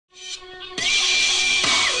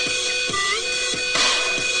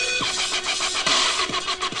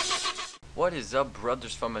What is up,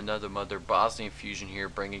 brothers from another mother? Bosnian Fusion here,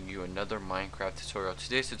 bringing you another Minecraft tutorial.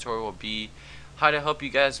 Today's tutorial will be how to help you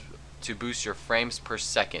guys to boost your frames per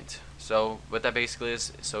second. So what that basically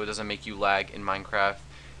is, so it doesn't make you lag in Minecraft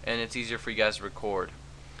and it's easier for you guys to record.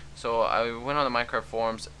 So I went on the Minecraft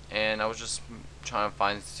forums and I was just trying to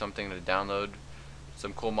find something to download,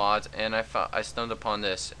 some cool mods, and I stumbled upon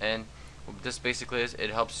this. And what this basically is,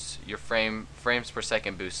 it helps your frames per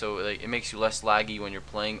second boost, so like, it makes you less laggy when you're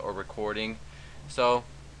playing or recording. So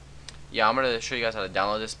yeah, I'm gonna show you guys how to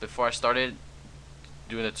download this. Before I started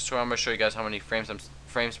doing the tutorial, I'm gonna show you guys how many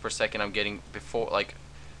frames per second I'm getting before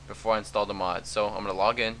I install the mod. So I'm gonna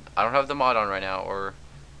log in. I don't have the mod on right now, or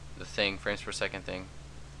the thing, frames per second thing.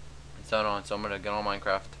 It's not on, so I'm gonna get on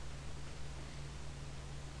Minecraft.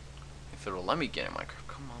 If it'll let me get in Minecraft,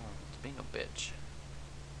 come on, it's being a bitch.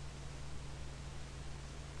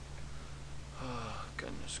 Oh,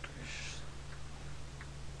 goodness gracious.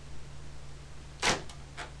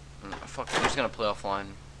 Fuck, I'm just gonna play offline.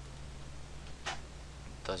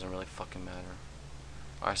 Doesn't really fucking matter.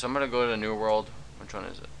 Alright, so I'm gonna go to the new world. Which one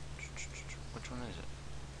is it? Which one is it?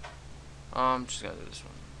 I'm just gonna do this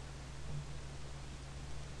one.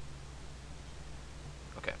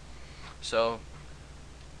 Okay. So,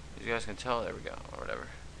 as you guys can tell, there we go, or whatever.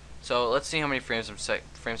 So, let's see how many frames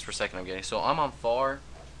per second I'm getting. So, I'm on far.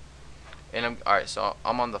 And alright, so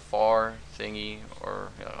I'm on the far thingy,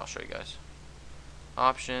 or yeah, I'll show you guys.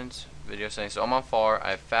 Options, video settings. So I'm on far.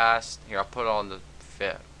 I have fast. Here, I'll put on the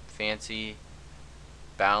fancy,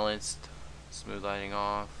 balanced, smooth lighting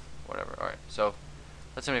off, whatever. Alright, so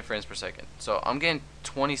let's see how many frames per second. So I'm getting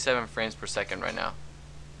 27 frames per second right now.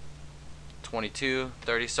 22,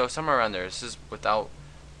 30, so somewhere around there. This is without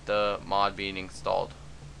the mod being installed.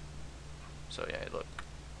 So yeah, look,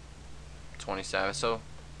 27. So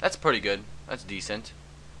that's pretty good. That's decent.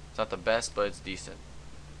 It's not the best, but it's decent.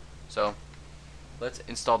 So let's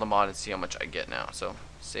install the mod and see how much I get now. So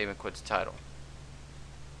save and quit the title.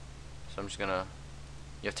 So I'm just gonna,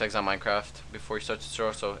 you have to exit Minecraft before you start the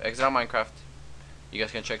tutorial. So exit out Minecraft. You guys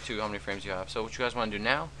can check too how many frames you have. So what you guys want to do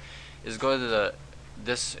now is go to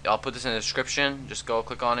this. I'll put this in the description. Just go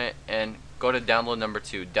click on it and go to download number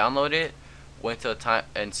 2. Download it. Wait till the time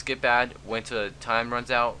and skip ad. Wait till the time runs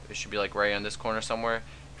out. It should be like right on this corner somewhere.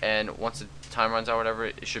 And once the time runs out, whatever,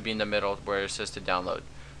 it should be in the middle where it says to download.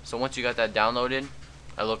 So once you got that downloaded,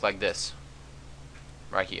 it look like this,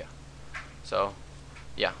 right here. So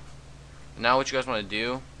yeah. Now what you guys want to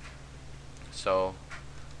do? So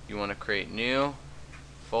you want to create new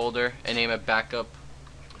folder and name it backup,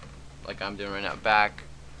 like I'm doing right now. Back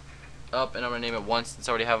up, and I'm gonna name it once since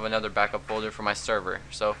I already have another backup folder for my server.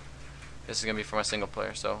 So this is gonna be for my single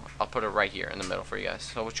player. So I'll put it right here in the middle for you guys.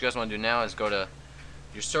 So what you guys want to do now is go to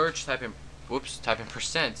your search, type in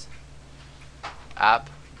percent app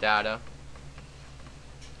data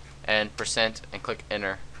and percent and click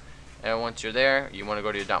enter. And once you're there, you want to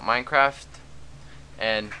go to your .minecraft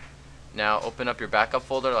and now open up your backup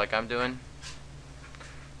folder like I'm doing.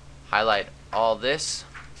 Highlight all this,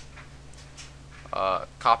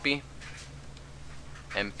 copy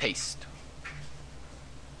and paste.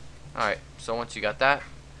 Alright, so once you got that,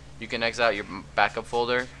 you can exit out your backup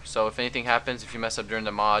folder. So if anything happens, if you mess up during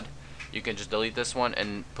the mod, you can just delete this one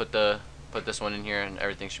and put this one in here, and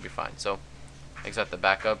everything should be fine. So exit the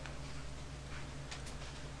backup.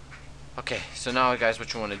 Okay, so now guys,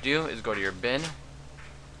 what you want to do is go to your bin,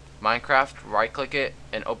 Minecraft, right click it,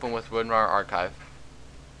 and open with WinRAR archive.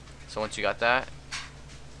 So once you got that,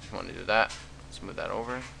 you want to do that. Let's move that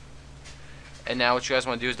over. And now what you guys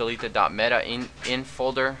want to do is delete the .meta in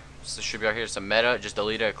folder. So it should be right here. It's a meta. Just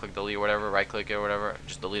delete it. Click delete, whatever. Right click it or whatever.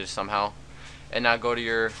 Just delete it somehow. And now go to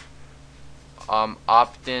your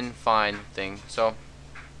opt-in find thing. So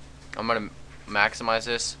I'm gonna maximize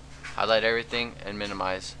this, highlight everything, and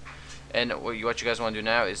minimize. And what you guys want to do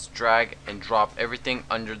now is drag and drop everything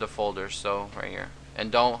under the folder. So right here.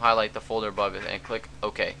 And don't highlight the folder above it. And click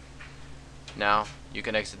OK. Now you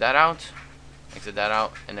can exit that out,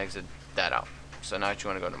 and exit that out. So now you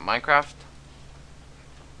want to go to Minecraft.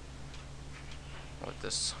 Let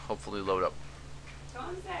this hopefully load up.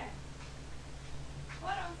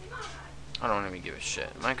 I don't even give a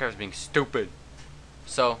shit. Minecraft's being stupid.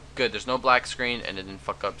 So good, there's no black screen and it didn't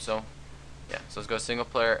fuck up. So yeah, so let's go single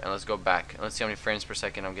player and let's go back and let's see how many frames per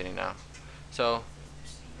second I'm getting now. So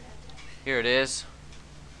here it is.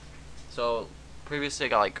 So previously I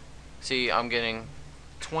got like, see, I'm getting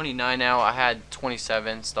 29 now. I had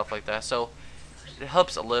 27, stuff like that. So it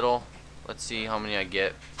helps a little. Let's see how many I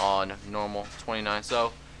get on normal. 29.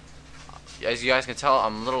 So as you guys can tell,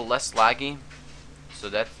 I'm a little less laggy, so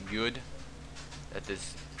that's good. That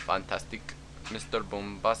is fantastic. Mr.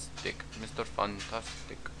 Bombastic, Mr.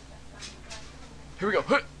 Fantastic. Here we go.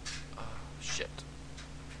 Oh, shit.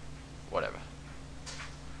 Whatever.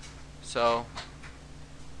 So,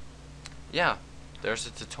 yeah, there's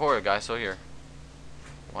a tutorial, guys. So here,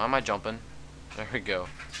 why am I jumping? There we go.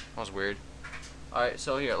 That was weird. Alright,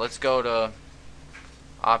 so here, let's go to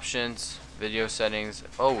options, video settings.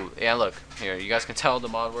 Oh, yeah, look here, you guys can tell the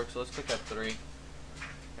mod works. So let's click F3. Here,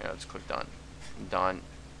 let's click done. Done.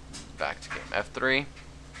 Back to game. F3,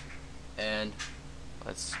 and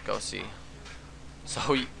let's go see.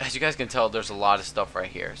 So as you guys can tell, there's a lot of stuff right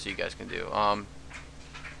here, so you guys can do.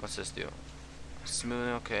 What's this do? Smooth,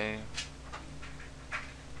 okay.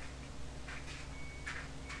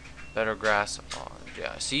 Better grass. Oh,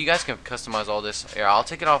 yeah. So you guys can customize all this. Here, I'll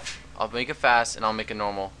take it off. I'll make it fast, and I'll make it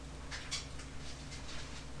normal.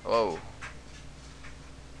 Whoa.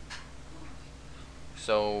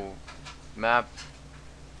 So map.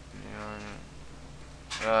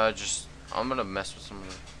 Just I'm gonna mess with some of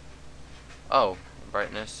the. Oh,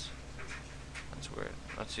 brightness. That's weird.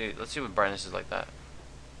 Let's see. Let's see what brightness is like that.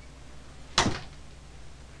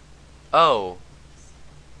 Oh.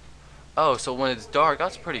 Oh, so when it's dark,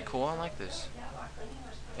 that's pretty cool. I like this.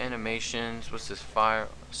 Animations. What's this? Fire.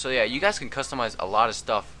 So yeah, you guys can customize a lot of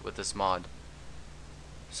stuff with this mod.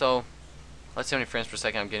 So let's see how many frames per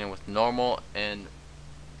second I'm getting with normal and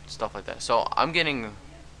stuff like that. So I'm getting,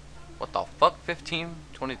 what the fuck, 15,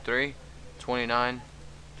 23, 29,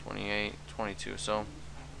 28, 22. So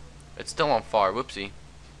it's still on far. Whoopsie.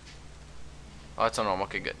 Oh, it's on normal.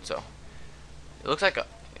 Okay, good. So it looks like a,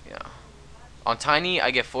 yeah. On tiny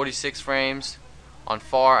I get 46 frames. On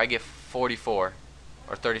far I get 44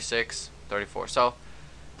 or 36, 34. So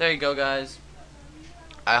there you go, guys.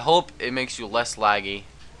 I hope it makes you less laggy.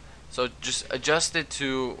 So just adjust it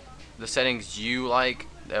to the settings you like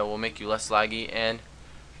that will make you less laggy, and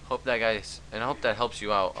hope that I hope that helps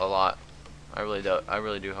you out a lot. I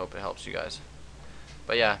really do hope it helps you guys.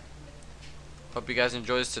 But yeah, hope you guys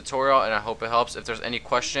enjoy this tutorial, and I hope it helps. If there's any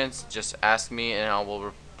questions, just ask me and I will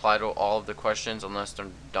reply to all of the questions, unless they're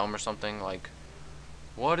dumb or something, like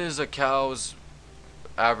what is a cow's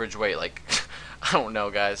average weight, like I don't know,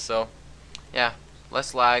 guys. So yeah,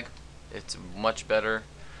 less lag, it's much better.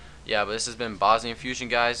 Yeah, but this has been Bosnian Fusion,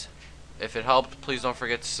 guys. If it helped, please don't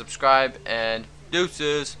forget to subscribe, and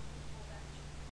deuces.